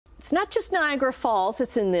It's not just Niagara Falls,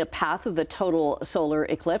 it's in the path of the total solar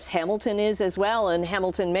eclipse. Hamilton is as well, and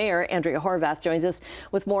Hamilton Mayor Andrea Horwath joins us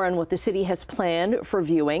with more on what the city has planned for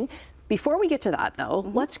viewing. Before we get to that, though,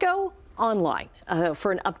 let's go online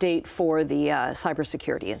for an update for the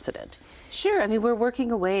cybersecurity incident. Sure. I mean, we're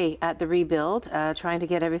working away at the rebuild, trying to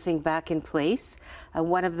get everything back in place.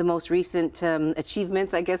 One of the most recent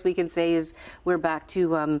achievements, I guess we can say, is we're back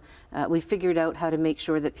to, we figured out how to make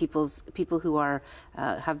sure that people who are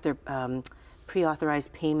have their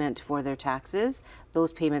pre-authorized payment for their taxes,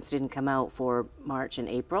 those payments didn't come out for March and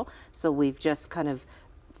April. So we've just kind of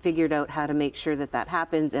figured out how to make sure that that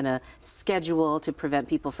happens in a schedule to prevent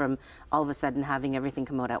people from all of a sudden having everything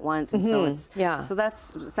come out at once. And so it's so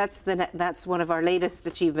that's one of our latest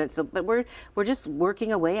achievements. So, but we're just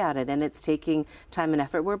working away at it, and it's taking time and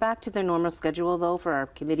effort. We're back to their normal schedule though for our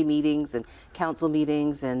committee meetings and council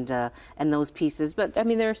meetings and those pieces. But I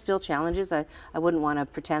mean, there are still challenges. I wouldn't want to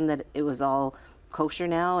pretend that it was all kosher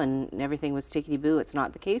now and everything was tickety-boo. It's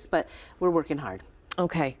not the case, but we're working hard.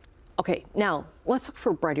 Okay. Okay, now let's look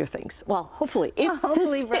for brighter things. Well, hopefully, if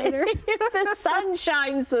the sun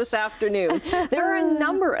shines this afternoon. There are a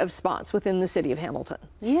number of spots within the city of Hamilton.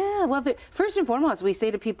 Yeah, well, first and foremost, we say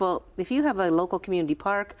to people, if you have a local community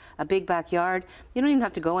park, a big backyard, you don't even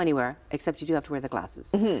have to go anywhere, except you do have to wear the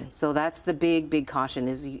glasses. So that's the big caution,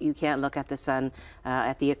 is you can't look at the sun,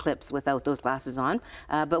 at the eclipse without those glasses on.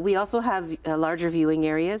 But we also have larger viewing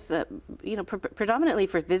areas, you know, predominantly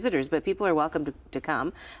for visitors, but people are welcome to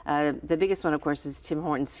come. The biggest one, of course, is Tim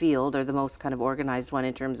Hortons Field, or the most kind of organized one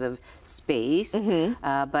in terms of space.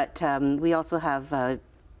 But we also have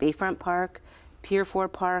Bayfront Park, Pier 4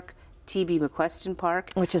 Park, TB McQuestion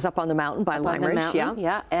Park, which is up on the mountain by Lime Ridge,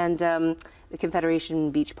 and the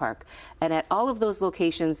Confederation Beach Park. And at all of those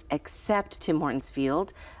locations, except Tim Hortons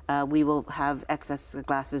Field, we will have excess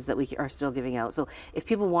glasses that we are still giving out. So if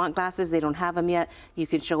people want glasses, they don't have them yet, you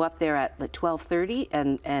can show up there at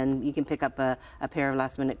 12:30 and you can pick up a pair of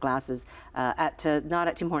last-minute glasses. Not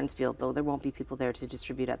at Tim Hortons Field, though. There won't be people there to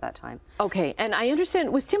distribute at that time. Okay, and I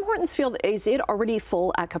understand, was Tim Hortons Field, is it already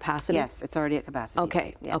full at capacity? Yes, it's already at capacity.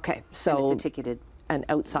 Okay, okay. So and it's a ticketed. An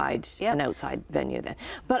outside venue then.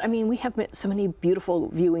 But I mean, we have so many beautiful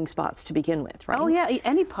viewing spots to begin with, right? Oh yeah,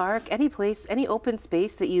 any park, any place, any open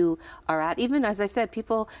space that you are at, even as I said,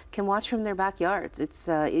 people can watch from their backyards. It's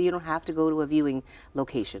you don't have to go to a viewing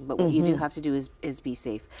location, but what you do have to do is be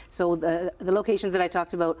safe. So the locations that I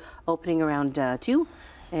talked about opening around 2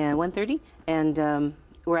 and 1:30, and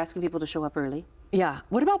we're asking people to show up early. Yeah.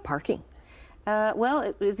 What about parking?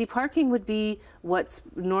 Well, the parking would be what's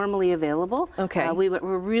normally available. Okay. We're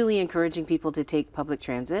really encouraging people to take public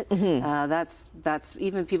transit. That's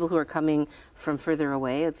even people who are coming from further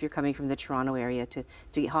away. If you're coming from the Toronto area, to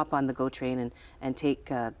hop on the GO train and take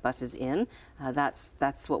buses in.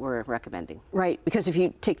 That's what we're recommending. Right, because if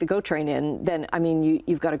you take the GO train in, then I mean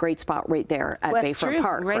you've got a great spot right there at Bayfront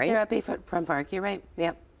Park, right? Right there at Bayfront Park. You're right.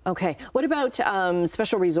 Yep. Okay. What about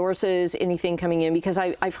special resources? Anything coming in? Because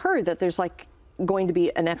I've heard that there's going to be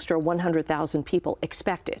an extra 100,000 people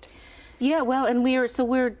expected. Yeah, well, and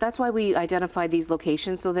that's why we identified these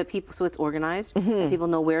locations so that so it's organized, and people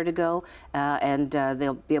know where to go, and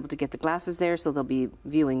they'll be able to get the glasses there, so they'll be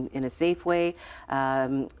viewing in a safe way.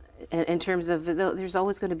 In terms of, there's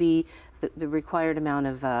always going to be the required amount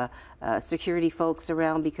of security folks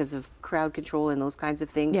around because of crowd control and those kinds of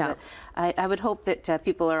things. Yeah. But I would hope that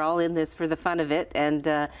people are all in this for the fun of it and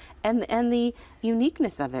the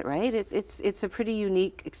uniqueness of it, right? It's a pretty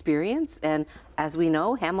unique experience, and as we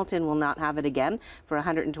know, Hamilton will not have it again for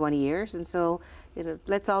 120 years, and so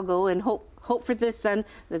let's all go and hope for the sun.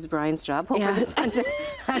 That's Brian's job. Hope for the sun to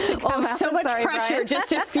come out. So much pressure, Brian.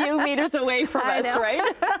 just a few meters away from us, right?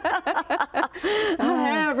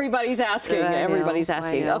 Everybody's asking. Everybody's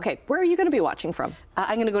asking. Okay, where are you going to be watching from?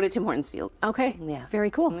 I'm going to go to Tim Hortons Field. Okay. Yeah. Very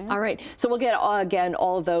cool. Yeah. All right. So we'll get again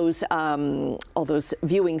all those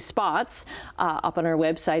viewing spots up on our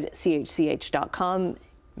website, chch.com.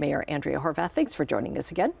 Mayor Andrea Horwath, thanks for joining us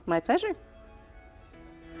again. My pleasure.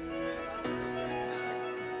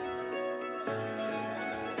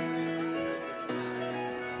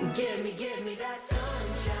 Give me that.